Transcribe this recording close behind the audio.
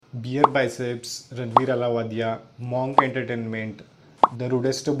Beer biceps, Ranveer Allahbadia, monk entertainment, the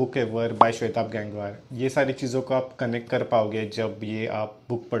rudest book ever bye Shwetab gang war. ये सारी चीज़ों को आप कनेक्ट कर पाओगे जब ये आप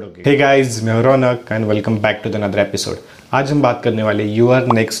बुक पढ़ोगे। हे गाइस, मैं हूं रौनक and welcome back to the another episode. आज हम बात करने वाले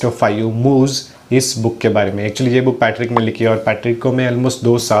यूर नेक्स्ट 5 मूव्स इस बुक के बारे में। एक्चुअली ये बुक पैट्रिक ने लिखी है और पैट्रिक को मैं ऑलमोस्ट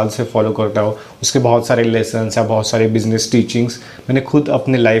 2 साल से फॉलो करता हूँ। उसके बहुत सारे लेसन्स या बहुत सारे बिजनेस टीचिंग्स मैंने खुद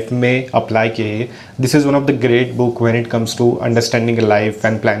अपने लाइफ में अप्लाई किए हैं। This is one of the great book when it comes to understanding life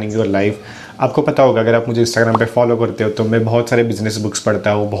and planning your life. आपको पता होगा, अगर आप मुझे इंस्टाग्राम पे फॉलो करते हो तो मैं बहुत सारे बिजनेस बुक्स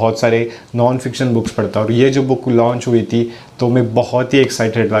पढ़ता हूँ, बहुत सारे नॉन फिक्शन बुक्स पढ़ता हूँ। और ये जो बुक लॉन्च हुई थी तो मैं बहुत ही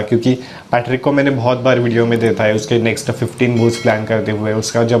एक्साइटेड था, क्योंकि पैट्रिक को मैंने बहुत बार वीडियो में देखा है उसके नेक्स्ट 15 मूव्स प्लान करते हुए।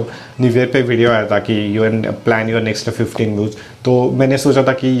 उसका जब न्यू ईयर पे वीडियो आया था कि you N plan your next 15 moves, तो मैंने सोचा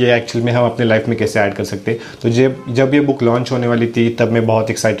था कि ये एक्चुअल में हम अपने लाइफ में कैसे ऐड कर सकते। तो जब ये बुक लॉन्च होने वाली थी तब मैं बहुत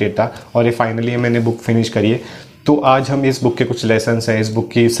एक्साइटेड था और ये फाइनली मैंने बुक फिनिश करी है। तो आज हम इस बुक के कुछ लेसन्स हैं, इस बुक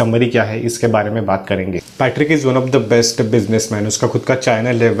की समरी क्या है, इसके बारे में बात करेंगे। Patrick is one of the best businessman. उसका खुद का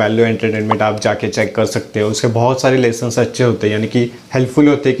चैनल है वैल्यू एंटरटेनमेंट, आप जाके चेक कर सकते हो। उसके बहुत सारे लेसन्स अच्छे होते हैं, यानी कि हेल्पफुल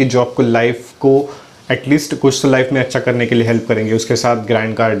होते हैं कि जो आपको लाइफ को एटलीस्ट कुछ तो लाइफ में अच्छा करने के लिए हेल्प करेंगे। उसके साथ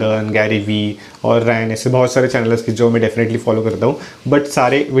ग्रैंड कार्डन, गैरी वी और रैन, ऐसे बहुत सारे चैनल्स की जो मैं डेफिनेटली फॉलो करता हूँ, बट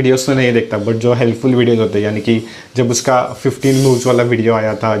सारे वीडियोस तो नहीं देखता। बट जो हेल्पफुल वीडियोस होते हैं, यानी कि जब उसका 15 मूव्स वाला वीडियो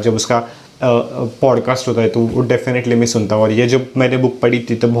आया था, जब उसका पॉडकास्ट होता है, तो वो डेफिनेटली मैं सुनता हूँ। और ये जब मैंने बुक पढ़ी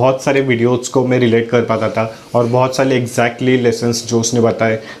थी तो बहुत सारे वीडियोस को मैं रिलेट कर पाता था और बहुत सारे एग्जैक्टली लेसन्स जो उसने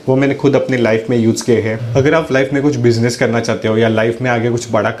बताए वो मैंने खुद अपनी लाइफ में यूज़ किए हैं। अगर आप लाइफ में कुछ बिजनेस करना चाहते हो या लाइफ में आगे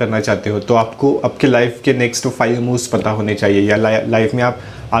कुछ बड़ा करना चाहते हो तो आपको आपके लाइफ के नेक्स्ट 5 मूव्स पता होने चाहिए, या लाइफ में आप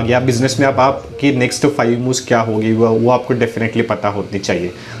आगे आप बिजनेस में आपकी नेक्स्ट 5 मूव्स क्या होगी वो आपको डेफिनेटली पता होनी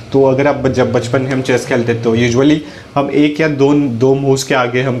चाहिए। तो अगर आप जब बचपन में हम चेस खेलते तो यूजुअली हम एक या दो मूव्स के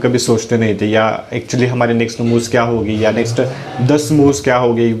आगे हम कभी सोचते नहीं थे, या एक्चुअली हमारे नेक्स्ट मूव्स क्या होगी या नेक्स्ट 10 मूव्स क्या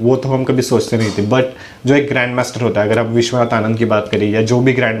होगी वो तो हम कभी सोचते नहीं थे। बट जो एक ग्रैंड मास्टर होता है, अगर आप विश्वनाथ आनंद की बात करें या जो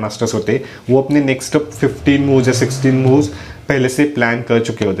भी ग्रैंड मास्टर्स होते हैं, वो अपने नेक्स्ट 15 मूव्स या 16 मूव्स पहले से प्लान कर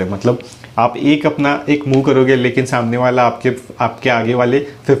चुके होते हैं। मतलब आप एक मूव करोगे लेकिन सामने वाला आपके आगे वाले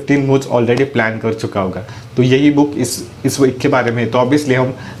 15 मूव्स ऑलरेडी प्लान कर चुका होगा। तो यही बुक इस वीक के बारे में है। तो ऑब्वियसली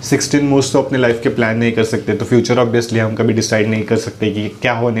हम 16 मूव्स तो अपने लाइफ के प्लान नहीं कर सकते, तो फ्यूचर ऑब्वियसली हम कभी डिसाइड नहीं कर सकते कि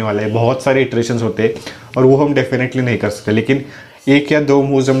क्या होने वाला है। बहुत सारे इटरेशंस होते हैं और वो हम डेफिनेटली नहीं कर सकते, लेकिन एक या दो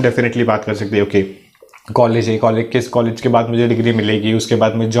मूव्स हम डेफिनेटली बात कर सकते हैं। ओके, कॉलेज है, कॉलेज के बाद मुझे डिग्री मिलेगी, उसके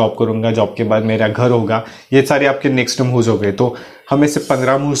बाद मैं जॉब करूंगा, जॉब के बाद मेरा घर होगा, ये सारे आपके नेक्स्ट मूव्स हो गए। तो हम ऐसे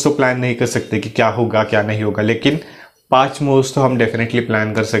 15 मूव्स तो प्लान नहीं कर सकते कि क्या होगा क्या नहीं होगा, लेकिन 5 मूव्स तो हम डेफिनेटली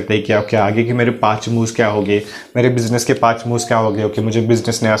प्लान कर सकते हैं कि क्या आगे कि मेरे 5 मूव्स क्या हो गए, मेरे बिजनेस के 5 मूव्स क्या हो गए। ओके, मुझे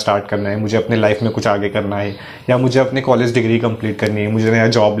बिजनेस नया स्टार्ट करना है, मुझे अपने लाइफ में कुछ आगे करना है, या मुझे अपने कॉलेज डिग्री कंप्लीट करनी है, मुझे नया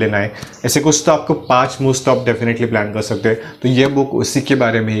जॉब लेना है। ऐसे कुछ तो आपको 5 मूव्स तो आप डेफिनेटली प्लान कर सकते हैं। तो ये बुक उसी के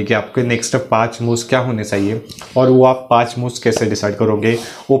बारे में है कि आपके नेक्स्ट 5 मूव्स क्या होने चाहिए और वो आप 5 मूव्स कैसे डिसाइड करोगे,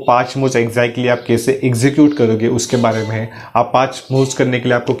 वो 5 मूव्स एग्जैक्टली आप कैसे एग्जीक्यूट करोगे उसके बारे में है। आप 5 मूव्स करने के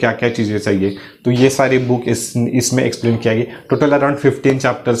लिए आपको क्या क्या चीज़ें चाहिए, तो ये सारी बुक इसमें एक्सप्लेन किया गया। टोटल अराउंड 15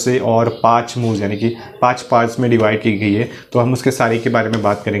 चैप्टर से और 5 मूव्स यानी कि 5 पार्ट्स में डिवाइड की गई है। तो हम उसके सारे के बारे में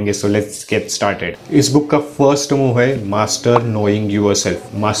बात करेंगे। So let's get started. इस बुक का फर्स्ट मूव है master knowing yourself.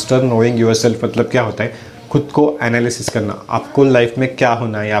 Master knowing yourself मतलब क्या होता है? खुद को एनालिसिस करना। आपको लाइफ में क्या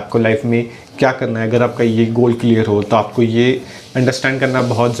होना है, आपको लाइफ में क्या करना है। अगर आपका ये गोल क्लियर हो तो आपको ये अंडरस्टैंड करना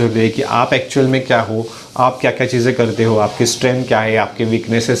बहुत ज़रूरी है कि आप एक्चुअल में क्या हो, आप क्या क्या चीज़ें करते हो, आपकी स्ट्रेंथ क्या है, आपके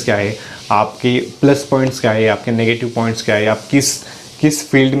वीकनेसेस क्या है, आपके प्लस पॉइंट्स क्या है, आपके नेगेटिव पॉइंट्स क्या है, आप किस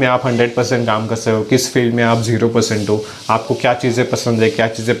फील्ड में आप 100% काम कर सकते हो, किस फील्ड में आप 0% हो, आपको क्या चीज़ें पसंद है, क्या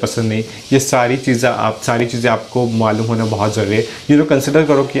चीज़ें पसंद नहीं। ये सारी चीज़ें आपको मालूम होना बहुत ज़रूरी है। ये जो कंसिडर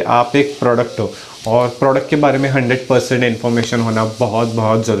करो कि आप एक प्रोडक्ट हो और प्रोडक्ट के बारे में 100% इन्फॉर्मेशन होना बहुत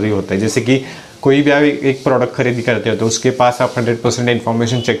बहुत ज़रूरी होता है। जैसे कि कोई भी आप एक प्रोडक्ट खरीदी करते हो तो उसके पास आप 100%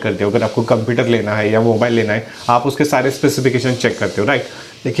 इन्फॉर्मेशन चेक करते हो। अगर आपको कंप्यूटर लेना है या मोबाइल लेना है, आप उसके सारे स्पेसिफिकेशन चेक करते हो, राइट।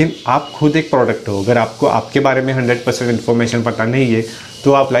 लेकिन आप खुद एक प्रोडक्ट हो, अगर आपको आपके बारे में 100% इन्फॉर्मेशन पता नहीं है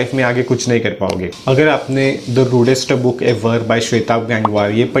तो आप लाइफ में आगे कुछ नहीं कर पाओगे। अगर आपने the rudest book ever bye Shwetab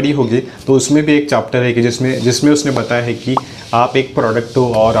gang war ये पढ़ी होगी तो उसमें भी एक चैप्टर है कि जिसमें उसने बताया है कि आप एक प्रोडक्ट हो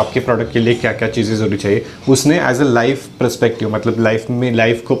और आपके प्रोडक्ट के लिए क्या क्या चीज़ें ज़रूरी चाहिए। उसने एज अ लाइफ पर्सपेक्टिव, मतलब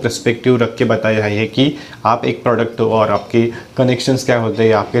लाइफ को पर्सपेक्टिव रख के बताया है कि आप एक प्रोडक्ट हो और आपके कनेक्शंस क्या होते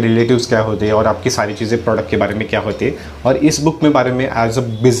हैं, आपके रिलेटिव्स क्या होते हैं और आपकी सारी चीज़ें प्रोडक्ट के बारे में क्या होती है। और इस बुक में बारे में एज अ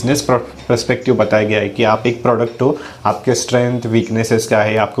बिजनेस पर्सपेक्टिव बताया गया है कि आप एक प्रोडक्ट हो, आपके स्ट्रेंथ वीकनेसेस क्या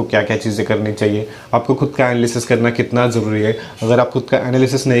है, आपको क्या क्या चीज़ें करनी चाहिए, आपको खुद का एनालिसिस करना कितना ज़रूरी है। अगर आप खुद का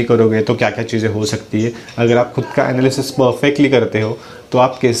एनालिसिस नहीं करोगे तो क्या क्या चीज़ें हो सकती है। अगर आप खुद का एनालिसिस परफेक्टली करते हो तो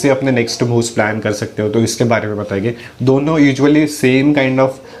आप कैसे अपने नेक्स्ट मूव्स प्लान कर सकते हो, तो इसके बारे में बताएंगे। दोनों usually same kind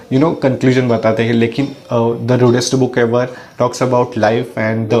of conclusion बताते हैं, लेकिन the rudest book ever talks about life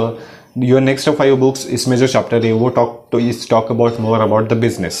and the your next 5 books, इसमें जो चैप्टर है वो talk about more about the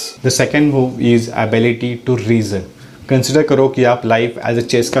business. The second move is ability to reason. Consider करो कि आप लाइफ एज अ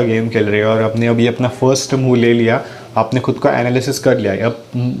चेस का game खेल रहे हो और आपने अभी अपना फर्स्ट मूव ले लिया, आपने खुद का एनालिसिस कर लिया।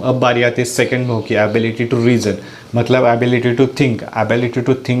 अब बारी आती है सेकंड मूव की, एबिलिटी टू रीजन, मतलब ability to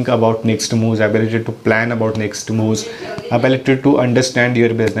think about next moves, ability to plan about next moves, ability to understand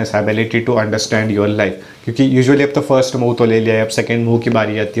your business, ability to understand your life. क्योंकि यूजुअली अब तो फर्स्ट मूव तो ले लिया है, अब सेकंड मूव की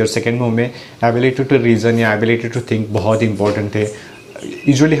बारी आती है और सेकंड मूव में एबिलिटी टू रीजन या एबिलिटी टू थिंक बहुत इंपॉर्टेंट है।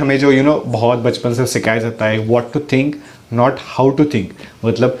 यूजुअली हमें जो बहुत बचपन से सिखाया जाता है what to think not how to think,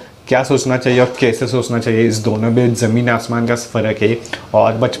 मतलब क्या सोचना चाहिए और कैसे सोचना चाहिए, इस दोनों में ज़मीन आसमान का फ़र्क है।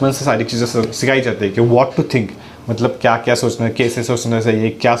 और बचपन से सारी चीज़ें सिखाई जाती है कि व्हाट टू थिंक मतलब क्या क्या सोचना है, कैसे सोचना चाहिए,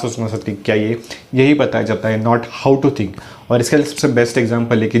 क्या सोचना चाहिए, यही बताया जाता है, नॉट हाउ टू थिंक। और इसका सबसे बेस्ट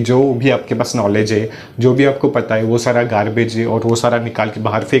एग्जांपल है कि जो भी आपके पास नॉलेज है, जो भी आपको पता है, वो सारा गार्बेज है और वो सारा निकाल के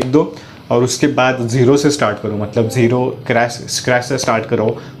बाहर फेंक दो और उसके बाद ज़ीरो से स्टार्ट करो, मतलब ज़ीरो स्क्रैच से स्टार्ट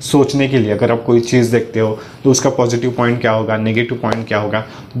करो सोचने के लिए। अगर आप कोई चीज़ देखते हो तो उसका पॉजिटिव पॉइंट क्या होगा, नेगेटिव पॉइंट क्या होगा,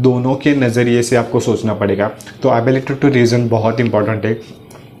 दोनों के नज़रिए से आपको सोचना पड़ेगा। तो एबिलिटी टू रीजन बहुत इंपॉर्टेंट है।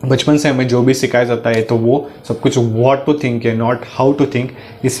 बचपन से हमें जो भी सिखाया जाता है तो वो सब कुछ व्हाट टू थिंक है, नॉट हाउ टू थिंक।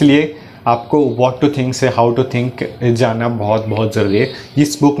 इसलिए आपको व्हाट टू थिंक से हाउ टू थिंक जानना बहुत बहुत ज़रूरी है।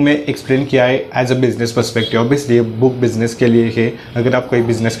 इस बुक में एक्सप्लेन किया है as a business perspective. Obviously ये बुक बिज़नेस के लिए है, अगर आप कोई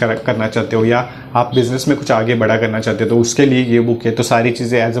बिज़नेस करना चाहते हो या आप बिज़नेस में कुछ आगे बड़ा करना चाहते हो तो उसके लिए ये बुक है। तो सारी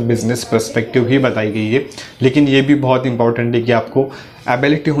चीज़ें एज अ बिज़नेस पर्सपेक्टिव ही बताई गई है, लेकिन ये भी बहुत इंपॉर्टेंट है कि आपको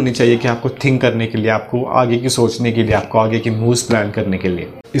एबिलिटी होनी चाहिए कि आपको थिंक करने के लिए, आपको आगे की सोचने के लिए, आपको आगे की मूव्स प्लान करने के लिए।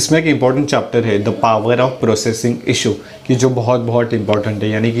 इसमें एक इंपॉर्टेंट चैप्टर है the power of processing issue, कि जो बहुत बहुत इंपॉर्टेंट है।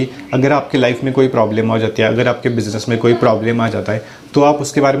 यानी कि अगर आपकी लाइफ में कोई प्रॉब्लम आ जाती है, अगर आपके बिजनेस में कोई प्रॉब्लम आ जाता है तो आप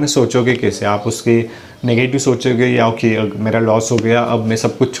उसके बारे में सोचोगे कैसे? आप उसके नेगेटिव सोचोगे या ओके मेरा लॉस हो गया, अब मैं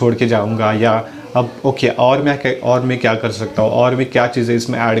सब कुछ छोड़ के जाऊँगा, या अब ओके और मैं क्या कर सकता हूँ, और मैं क्या चीज़ें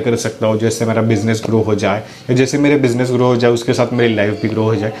इसमें ऐड कर सकता हूँ जैसे मेरा बिज़नेस ग्रो हो जाए, या जैसे मेरे बिज़नेस ग्रो हो जाए उसके साथ मेरी लाइफ भी ग्रो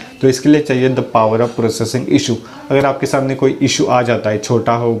हो जाए। तो इसके लिए चाहिए the power of processing issue. अगर आपके सामने कोई इशू आ जाता है,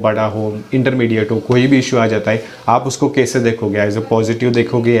 छोटा हो, बड़ा हो, इंटरमीडिएट हो, कोई भी इशू आ जाता है, आप उसको कैसे देखोगे? एज अ पॉजिटिव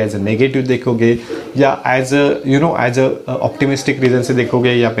देखोगे, एज अ नेगेटिव देखोगे, या एज अ ऑप्टिमिस्टिक रीज़न से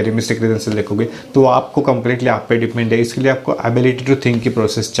देखोगे या पेसिमिस्टिक रीज़न से देखोगे? तो आपको कंप्लीटली आप पे डिपेंड है। इसके लिए आपको एबिलिटी टू थिंक की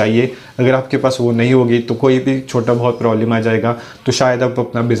प्रोसेस चाहिए। अगर आपके पास वो नहीं होगी तो कोई भी छोटा बहुत प्रॉब्लम आ जाएगा तो शायद आप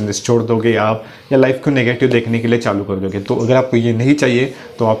अपना बिजनेस छोड़ दोगे आप, या लाइफ को नेगेटिव देखने के लिए चालू कर दोगे। तो अगर आपको ये नहीं चाहिए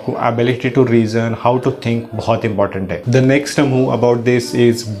तो आपको ability to reason, how to think बहुत इंपॉर्टेंट है। The next move about this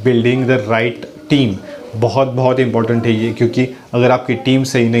is building the right team. बहुत बहुत इंपॉर्टेंट है ये, क्योंकि अगर आपकी टीम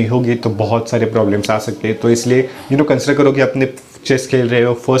सही नहीं होगी तो बहुत सारे प्रॉब्लम्स आ सकते हैं। तो इसलिए कंसिडर करो कि अपने चेस खेल रहे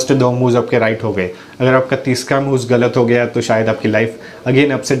हो, फर्स्ट 2 मूव्स आपके राइट हो गए, अगर आपका तीसरा मूव्स गलत हो गया तो शायद आपकी लाइफ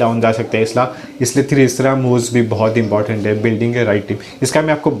अगेन अप से डाउन जा सकते हैं। इसलिए तीसरा मूव्स भी बहुत इंपॉर्टेंट है, बिल्डिंग ए राइट टीम। इसका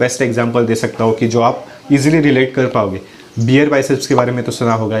मैं आपको बेस्ट एग्जांपल दे सकता हूँ कि जो आप इजीली रिलेट कर पाओगे। बियर बाइसेप्स के बारे में तो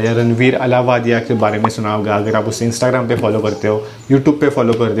सुना होगा, या रणवीर अलावादिया के बारे में सुना होगा। अगर आप उसे इंस्टाग्राम पे फॉलो करते हो, यूट्यूब पे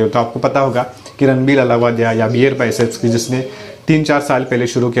फॉलो करते हो, तो आपको पता होगा कि रणवीर अलावादिया या बियर बाइसेप्स की जिसने 3-4 साल पहले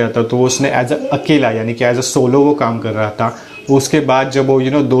शुरू किया था, तो वो उसने एज अ अकेला यानी कि एज अ सोलो वो काम कर रहा था। उसके बाद जब वो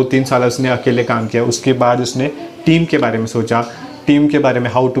 2-3 साल उसने अकेले काम किया, उसके बाद उसने टीम के बारे में सोचा, टीम के बारे में,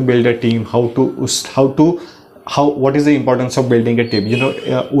 how to build a team, what is the importance of building a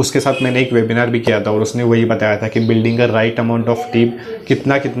team. उसके साथ मैंने एक वेबिनार भी किया था और उसने वही बताया था कि building a right amount of team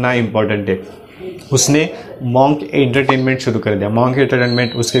कितना इंपॉर्टेंट है। उसने मॉन्क एंटरटेनमेंट शुरू कर दिया। मॉन्क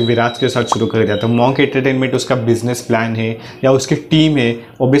एंटरटेनमेंट उसके विराज के साथ शुरू कर दिया। तो मॉन्क एंटरटेनमेंट उसका बिजनेस प्लान है या उसकी टीम है,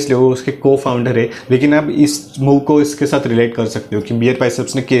 ऑब्वियसली वो उसके को फाउंडर है। लेकिन आप इस मूव को इसके साथ रिलेट कर सकते हो कि बियर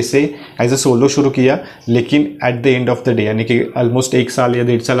बाइसेप्स ने कैसे एज अ सोलो शुरू किया, लेकिन at the end of the day यानी कि ऑलमोस्ट 1 साल या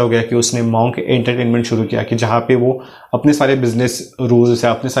 1.5 साल हो गया कि उसने मॉन्क एंटरटेनमेंट शुरू किया, कि जहाँ पे वो अपने सारे बिजनेस रूल्स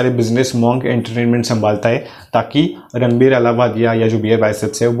है, अपने सारे बिजनेस मॉन्क एंटरटेनमेंट संभालता है, ताकि रणबीर अलाहाबादिया या जो बियर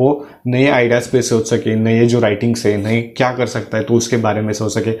बाइसेप्स है वो नए आइडियाज़ पे सोच सके, नए जो राइटिंग्स है, नए क्या कर सकता है तो उसके बारे में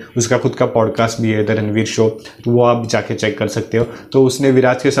सोच सके। उसका खुद का पॉडकास्ट भी है द रणवीर शो, तो वो आप जाके चेक कर सकते हो। तो उसने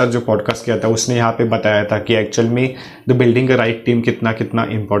विराज के साथ जो पॉडकास्ट किया था उसने यहाँ पे बताया था कि एक्चुअल में the building a right team कितना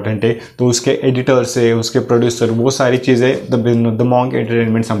इंपॉर्टेंट है। तो उसके एडिटर से उसके प्रोड्यूसर वो सारी चीज़ें द मॉन्क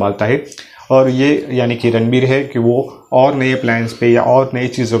एंटरटेनमेंट संभालता है। और ये यानी कि रणबीर है कि वो और नए प्लान्स पे या और नई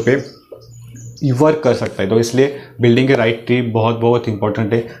चीज़ों पे वर्क कर सकता है। तो इसलिए बिल्डिंग ए राइट टीम बहुत बहुत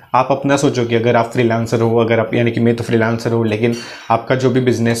इंपॉर्टेंट है। आप अपना सोचो कि अगर आप फ्रीलांसर हो, अगर आप, यानी कि मैं तो फ्रीलांसर हूँ, लेकिन आपका जो भी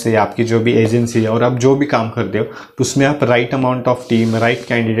बिजनेस है, आपकी जो भी एजेंसी है और आप जो भी काम करते हो, तो उसमें आप right amount of team, right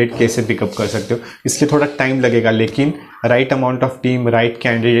candidate कैसे पिकअप कर सकते हो। इसलिए थोड़ा टाइम लगेगा, लेकिन right amount of team, right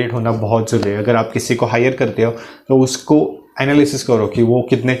candidate होना बहुत ज़रूरी है। अगर आप किसी को हायर करते हो तो उसको एनालिसिस करो कि वो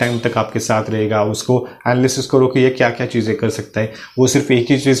कितने टाइम तक आपके साथ रहेगा, उसको एनालिसिस करो कि ये क्या क्या चीज़ें कर सकता है, वो सिर्फ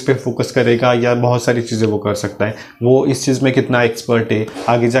एक ही चीज़ पे फोकस करेगा या बहुत सारी चीज़ें वो कर सकता है, वो इस चीज़ में कितना एक्सपर्ट है,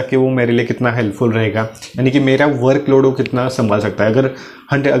 आगे जाके वो मेरे लिए कितना हेल्पफुल रहेगा, यानी कि मेरा वर्कलोड वो कितना संभाल सकता है।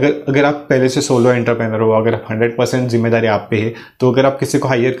 अगर आप पहले से सोलो एंटरप्रेनर हो, अगर 100% जिम्मेदारी आप पे है, तो अगर आप किसी को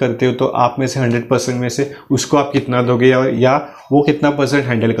हायर करते हो तो आप में से 100% में से उसको आप कितना दोगे, या वो कितना परसेंट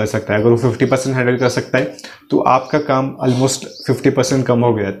हैंडल कर सकता है। अगर वो 50% हैंडल कर सकता है तो आपका काम ऑलमोस्ट 50% कम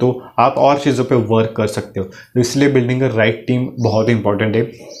हो गया, तो आप और चीज़ों पे वर्क कर सकते हो। तो इसलिए बिल्डिंग अ राइट टीम बहुत इंपॉर्टेंट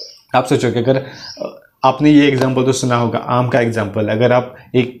है। आप सोचो कि अगर आपने ये एग्जाम्पल तो सुना होगा, आम का एग्जाम्पल, अगर आप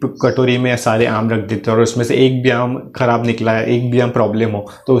एक कटोरी में सारे आम रख देते हो और उसमें से एक भी आम खराब निकला है, एक भी आम प्रॉब्लम हो,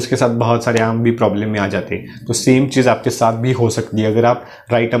 तो उसके साथ बहुत सारे आम भी प्रॉब्लम में आ जाते हैं। तो सेम चीज़ आपके साथ भी हो सकती है अगर आप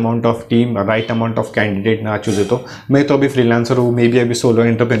right amount of team, right amount of candidate ना चूजे तो। मैं तो अभी फ्रीलांसर हूँ, मैं भी अभी सोलो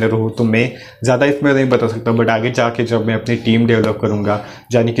एंटरप्रेन्योर हूँ, तो मैं ज़्यादा इसमें नहीं बता सकता, बट आगे जाके जब मैं अपनी टीम डेवलप करूँगा,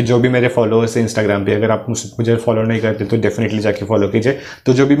 यानी कि जो भी मेरे फॉलोअर्स हैं इंस्टाग्राम पे, अगर आप मुझे फॉलो नहीं करते तो डेफिनेटली जाके फॉलो कीजिए।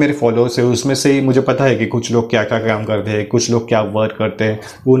 तो जो भी मेरे फॉलोअर्स है उसमें से ही मुझे पता है कि कुछ लोग क्या क्या काम करते हैं, कुछ लोग क्या वर्क करते हैं,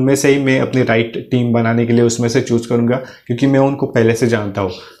 उनमें से ही मैं अपनी राइट टीम बनाने के लिए उसमें से चूज करूंगा, क्योंकि मैं उनको पहले से जानता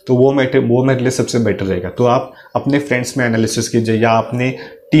हूँ, तो वो मेरे लिए सबसे बेटर रहेगा। तो आप अपने फ्रेंड्स में एनालिसिस कीजिए या अपने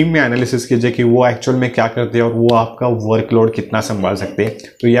टीम में एनालिसिस कीजिए कि वो एक्चुअल में क्या करते हैं और वो आपका वर्कलोड कितना संभाल सकते हैं।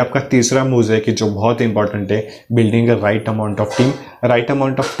 तो ये आपका तीसरा मूव है कि जो बहुत इंपॉर्टेंट है, building a right amount of team. Right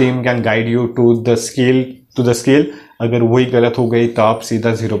amount of team can guide you to the scale. अगर वही गलत हो गई तो आप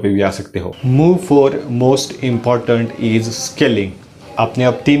सीधा 0 पे भी आ सकते हो। Move for most important is scaling. आपने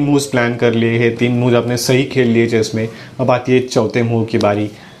अब 3 मूव्स प्लान कर लिए हैं, 3 मूव्स आपने सही खेल लिए चेस में। अब आती है चौथे मूव की बारी,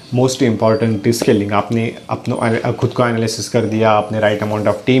 मोस्ट इंपॉर्टेंट इज स्केलिंग। आपने अपना खुद को एनालिसिस कर दिया, आपने right amount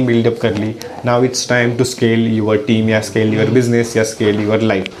of team buildup कर ली। Now it's time to scale your team या स्केल यूर बिजनेस या स्केल यूर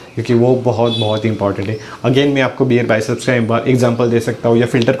लाइफ, क्योंकि वो बहुत बहुत इंपॉर्टेंट है। अगेन मैं आपको बियर बाइसेप्स का एग्जांपल दे सकता हूँ या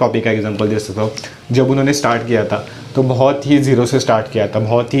फिल्टर कॉपी का एग्जांपल दे सकता हूँ। जब उन्होंने स्टार्ट किया था तो बहुत ही 0 से स्टार्ट किया था,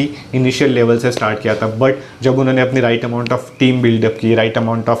 बहुत ही इनिशियल लेवल से स्टार्ट किया था, बट जब उन्होंने अपनी right amount of team buildup की, right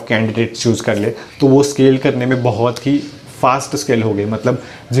amount of candidate choose कर ले, तो वो स्केल करने में बहुत ही फास्ट स्केल हो गई। मतलब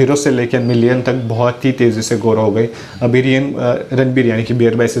 0 से लेकर मिलियन तक बहुत ही तेज़ी से ग्रो हो गई। अभी रणबीर यानी कि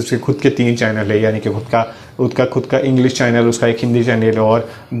बियर बाइसेप्स के खुद के 3 चैनल है, यानी कि खुद का इंग्लिश चैनल, उसका एक हिंदी चैनल और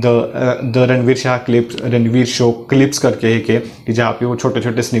द रणवीर शो क्लिप्स करके है कि जहाँ पे वो छोटे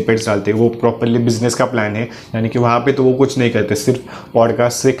छोटे स्निपेट्स डालते हैं। वो प्रॉपरली बिजनेस का प्लान है, यानी कि वहाँ पे तो वो कुछ नहीं करते, सिर्फ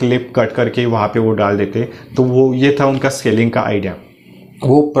पॉडकास्ट से क्लिप कट करके वहाँ पे वो डाल देते। तो वो ये था उनका स्केलिंग का आइडिया।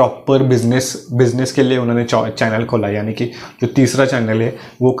 वो प्रॉपर बिजनेस के लिए उन्होंने चैनल खोला, यानी कि जो तीसरा चैनल है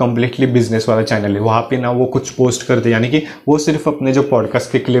वो कम्प्लीटली बिजनेस वाला चैनल है। वहाँ पे ना वो कुछ पोस्ट करते, यानी कि वो सिर्फ अपने जो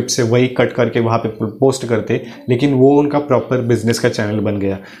पॉडकास्ट के क्लिप्स है वही कट करके वहाँ पे पोस्ट करते, लेकिन वो उनका प्रॉपर बिजनेस का चैनल बन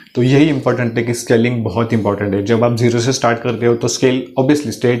गया। तो यही इंपॉर्टेंट है कि स्केलिंग बहुत इंपॉर्टेंट है। जब आप 0 से स्टार्ट करते हो तो स्केल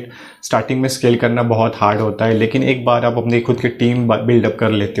ऑब्वियसली स्टार्टिंग में स्केल करना बहुत हार्ड होता है, लेकिन एक बार आप अपनी खुद की टीम बिल्डअप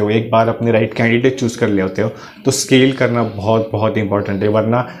कर लेते हो, एक बार अपने राइट कैंडिडेट चूज कर लेते हो, तो स्केल करना बहुत बहुत इंपॉर्टेंट है,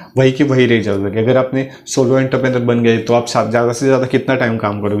 वरना वही की वही रह जाओगे। अगर आपने सोलो एंटरप्रेन्योर बन गए तो आप ज़्यादा से ज़्यादा कितना टाइम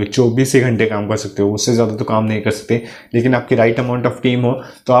काम करोगे? 24 ही घंटे काम कर सकते हो, उससे ज़्यादा तो काम नहीं कर सकते। लेकिन आपकी राइट अमाउंट ऑफ टीम हो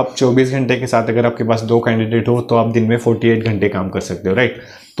तो आप 24 घंटे के साथ, अगर आपके पास 2 कैंडिडेट हो तो आप दिन में 48 घंटे काम कर सकते हो, राइट।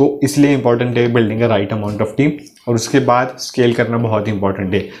 तो इसलिए इंपॉर्टेंट है building a right amount of team, और उसके बाद स्केल करना बहुत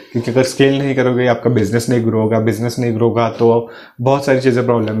इंपॉर्टेंट है, क्योंकि अगर स्केल नहीं करोगे, आपका बिजनेस नहीं ग्रो होगा तो बहुत सारी चीज़ें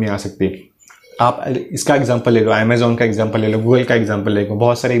प्रॉब्लम में आ सकती है। आप इसका एग्जांपल ले लो, अमेजोन का एग्जांपल ले लो, गूगल का एग्जांपल ले लो।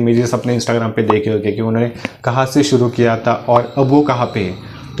 बहुत सारे इमेजेस अपने इंस्टाग्राम पे देखे होंगे कि उन्होंने कहाँ से शुरू किया था और अब वो कहाँ पे है।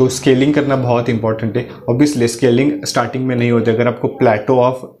 तो स्केलिंग करना बहुत इंपॉर्टेंट है। ऑब्वियसली स्केलिंग स्टार्टिंग में नहीं होती। अगर आपको plateau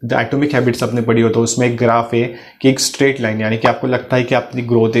of the atomic habits आपने पढ़ी हो तो उसमें एक ग्राफ है कि एक स्ट्रेट लाइन, यानी कि आपको लगता है कि आपकी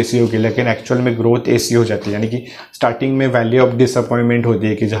ग्रोथ ऐसी होगी, लेकिन एक्चुअल में ग्रोथ ऐसी हो जाती है। यानी कि स्टार्टिंग में वैल्यू ऑफ डिसअपॉइंटमेंट होती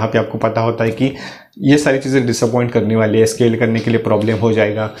है कि जहाँ पे आपको पता होता है कि ये सारी चीज़ें डिसअपॉइंट करने वाली है, स्केल करने के लिए प्रॉब्लम हो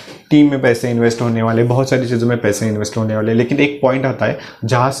जाएगा, टीम में पैसे इन्वेस्ट होने वाले, बहुत सारी चीज़ों में पैसे इन्वेस्ट होने वाले। लेकिन एक पॉइंट आता है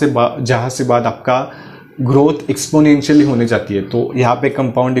जहाँ से बाद आपका ग्रोथ एक्सपोनेंशियली होने जाती है। तो यहाँ पे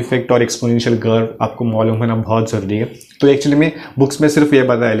कंपाउंड इफेक्ट और एक्सपोनेंशियल कर्व आपको मालूम होना बहुत ज़रूरी है। तो एक्चुअली में बुक्स में सिर्फ ये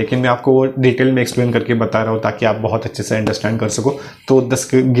बताया, लेकिन मैं आपको वो डिटेल में एक्सप्लेन करके बता रहा हूँ ताकि आप बहुत अच्छे से अंडरस्टैंड कर सको। तो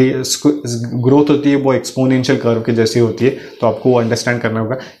ग्रोथ होती है वो एक्सपोनेंशियल कर्व के जैसी होती है, तो आपको वो अंडरस्टैंड करना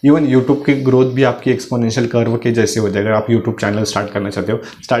होगा। इवन यूट्यूब की ग्रोथ भी आपकी एक्सपोनेंशियल कर्व के जैसे हो जाएगा। अगर आप यूट्यूब चैनल स्टार्ट करना चाहते हो,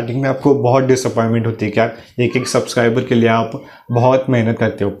 स्टार्टिंग में आपको बहुत डिसअपॉइंटमेंट होती है कि यार एक सब्सक्राइबर के लिए आप बहुत मेहनत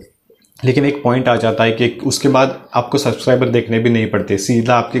करते हो, लेकिन एक पॉइंट आ जाता है कि उसके बाद आपको सब्सक्राइबर देखने भी नहीं पड़ते,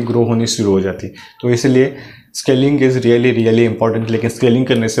 सीधा आपकी ग्रो होनी शुरू हो जाती। तो इसलिए scaling is really really important, लेकिन स्केलिंग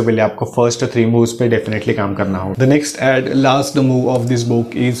करने से पहले आपको फर्स्ट 3 मूव्स पे डेफिनेटली काम करना हो। The next and last move of this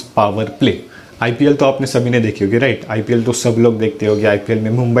book is power play. IPL तो आपने सभी ने देखी होगी, राइट? आईपीएल तो सब लोग देखते होंगे। आईपीएल में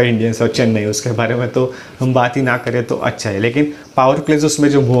मुंबई इंडियंस और चेन्नई, उसके बारे में तो हम बात ही ना करें तो अच्छा है। लेकिन पावर प्ले उसमें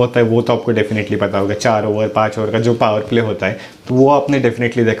जो मूव होता है वो तो आपको डेफिनेटली पता होगा। 4 ओवर 5 ओवर का जो पावर प्ले होता है तो वो आपने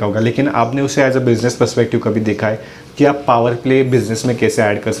डेफिनेटली देखा होगा। लेकिन आपने उसे एज अ बिजनेस पर्सपेक्टिव कभी देखा है कि आप पावर प्ले बिजनेस में कैसे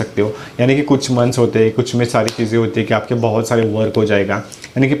ऐड कर सकते हो? यानी कि कुछ मंथ्स होते हैं, कुछ में सारी चीज़ें होती है कि आपके बहुत सारे वर्क हो जाएगा।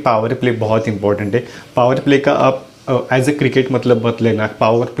 यानी कि पावर प्ले बहुत इंपॉर्टेंट है। पावर प्ले का आप एज ए क्रिकेट मतलब मत लेना,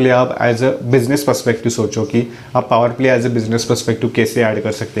 पावर प्ले आप एज अ बिजनेस पर्सपेक्टिव सोचो कि आप power play as a business perspective कैसे ऐड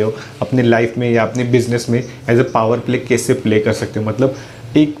कर सकते हो अपने लाइफ में या अपने बिजनेस में। एज अ पावर प्ले कैसे प्ले कर सकते हो, मतलब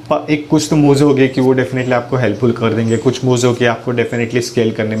एक कुछ तो मूव्स हो गए कि वो डेफिनेटली आपको हेल्पफुल कर देंगे, कुछ मूव्स हो गए आपको डेफिनेटली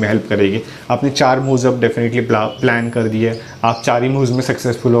स्केल करने में हेल्प करेगी। आपने 4 मूव्स अब डेफिनेटली प्लान कर दिए, आप 4 ही मूव्स में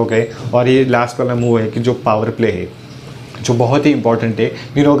सक्सेसफुल हो गए। और ये लास्ट वाला मूव है कि जो पावर प्ले है, जो बहुत ही इंपॉर्टेंट है।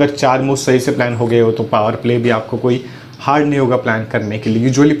 अगर 4 मूव सही से प्लान हो गए हो तो पावर प्ले भी आपको कोई हार्ड नहीं होगा प्लान करने के लिए।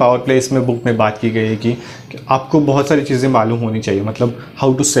 यूजुअली पावर प्ले इसमें बुक में बात की गई है कि आपको बहुत सारी चीज़ें मालूम होनी चाहिए, मतलब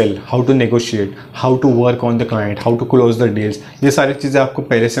how to cell, how to negotiate, how to work on the client, how to close the deals. ये सारी चीज़ें आपको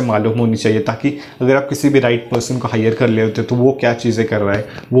पहले से मालूम होनी चाहिए ताकि अगर आप किसी भी राइट पर्सन को हायर कर ले होते तो वो क्या चीज़ें कर रहा है,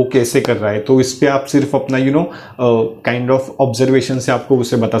 वो कैसे कर रहा है। तो इस पर आप सिर्फ अपना काइंड ऑफ ऑब्जर्वेशन से आपको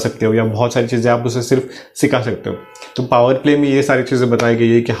उसे बता सकते हो, या बहुत सारी चीज़ें आप उसे सिर्फ सिखा सकते हो। तो पावर प्ले में ये सारी चीज़ें बताई गई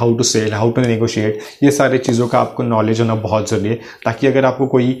है कि how to cell, how to negotiate, ये सारी चीज़ों का आपको नॉलेज होना बहुत ज़रूरी है ताकि अगर आपको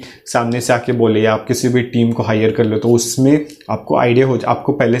कोई सामने से आके बोले या आप किसी भी टीम को हायर कर लो तो उसमें आपको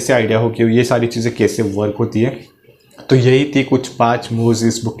आपको पहले से आइडिया हो कि ये सारी चीज़ें कैसे वर्क होती है। तो यही थी कुछ 5 मूव्स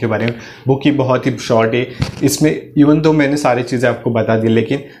इस बुक के बारे में। बुक ही बहुत ही शॉर्ट है, इसमें इवन तो मैंने सारी चीज़ें आपको बता दी,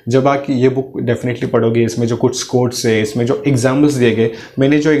 लेकिन जब आप ये बुक डेफिनेटली पढ़ोगे, इसमें जो कुछ कोट्स है, इसमें जो एग्जाम्पल्स दिए गए,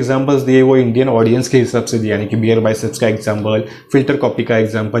 मैंने जो एग्जाम्पल्स दिए वो इंडियन ऑडियंस के हिसाब से दिया, यानी कि बियर बाइसेप्स का एग्जाम्पल, फिल्टर कॉपी का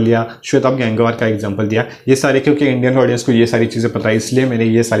एग्जाम्पल या श्वेताब गैंगवार का एग्जाम्पल दिया। ये सारे क्योंकि इंडियन ऑडियंस को ये सारी चीज़ें पता है इसलिए मैंने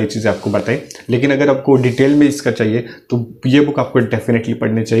ये सारी चीज़ें आपको बताई। लेकिन अगर आपको डिटेल में इसका चाहिए तो ये बुक आपको डेफिनेटली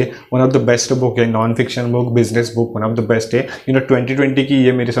पढ़नी चाहिए। One of the best book है, non fiction book, business book, one of the best है। 2020 की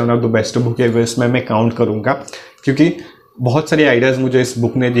ये मेरे one of the best book है, इसमें मैं काउंट करूँगा क्योंकि बहुत सारे आइडियाज़ मुझे इस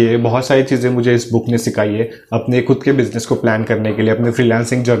बुक ने दिए, बहुत सारी चीज़ें मुझे इस बुक ने सिखाई है अपने खुद के बिजनेस को प्लान करने के लिए, अपने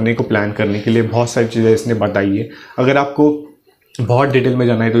फ्रीलांसिंग जर्नी को प्लान करने के लिए। बहुत सारी चीज़ें इसने बताई है। अगर आपको बहुत डिटेल में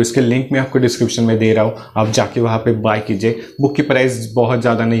जाना है तो इसके लिंक मैं आपको डिस्क्रिप्शन में दे रहा हूँ, आप जाके वहाँ पे बाय कीजिए। बुक की प्राइस बहुत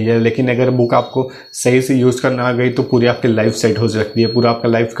ज़्यादा नहीं है, लेकिन अगर बुक आपको सही से यूज़ करना आ गई तो पूरी आपकी लाइफ सेट हो सकती है, पूरा आपका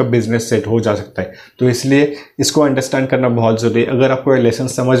लाइफ का बिजनेस सेट हो जा सकता है। तो इसलिए इसको अंडरस्टैंड करना बहुत ज़रूरी है। अगर आपको ये लेसन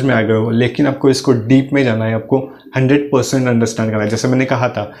समझ में आ गए हो लेकिन आपको इसको डीप में जाना है, आपको 100% अंडरस्टैंड करना है। जैसे मैंने कहा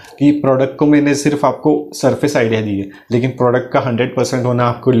था कि प्रोडक्ट को मैंने सिर्फ आपको सरफेस आइडिया दी है, लेकिन प्रोडक्ट का 100% होना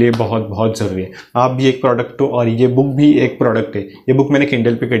आपके लिए बहुत बहुत ज़रूरी है। आप भी एक प्रोडक्ट हो और ये बुक भी एक प्रोडक्ट है। ये बुक मैंने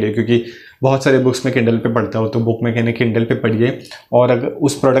किंडल पे पढ़ी है क्योंकि बहुत सारे बुक्स में किंडल पे पढ़ता हूँ, तो बुक में मैंने किंडल पे पढ़ी है। और अगर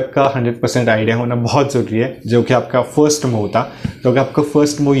उस प्रोडक्ट का 100% आइडिया होना बहुत ज़रूरी है, जो कि आपका फर्स्ट मूव था। तो अगर आपका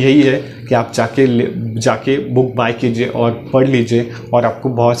फर्स्ट मूव यही है कि आप जाके बुक बाय कीजिए और पढ़ लीजिए और आपको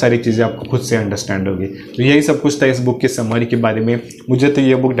बहुत सारी चीज़ें आपको खुद से अंडरस्टैंड होगी। तो यही सब कुछ था इस बुक की समरी के बारे में। मुझे तो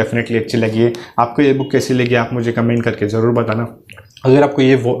ये बुक डेफिनेटली अच्छी लगी है। आपको ये बुक कैसी लगी आप मुझे कमेंट करके ज़रूर बताना। अगर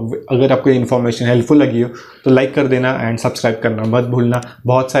आपको ये इन्फॉर्मेशन हेल्पफुल लगी हो तो लाइक कर देना एंड सब्सक्राइब करना मत भूलना।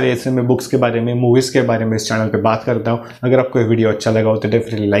 बहुत सारे ऐसे मैं बुक्स के बारे में, मूवीज़ के बारे में इस चैनल पे बात करता हूँ। अगर आपको ये वीडियो अच्छा लगा हो तो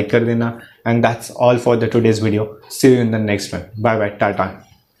डेफिनेटली लाइक कर देना। And that's all for the today's video. C you in the next one. Bye bye, Tata.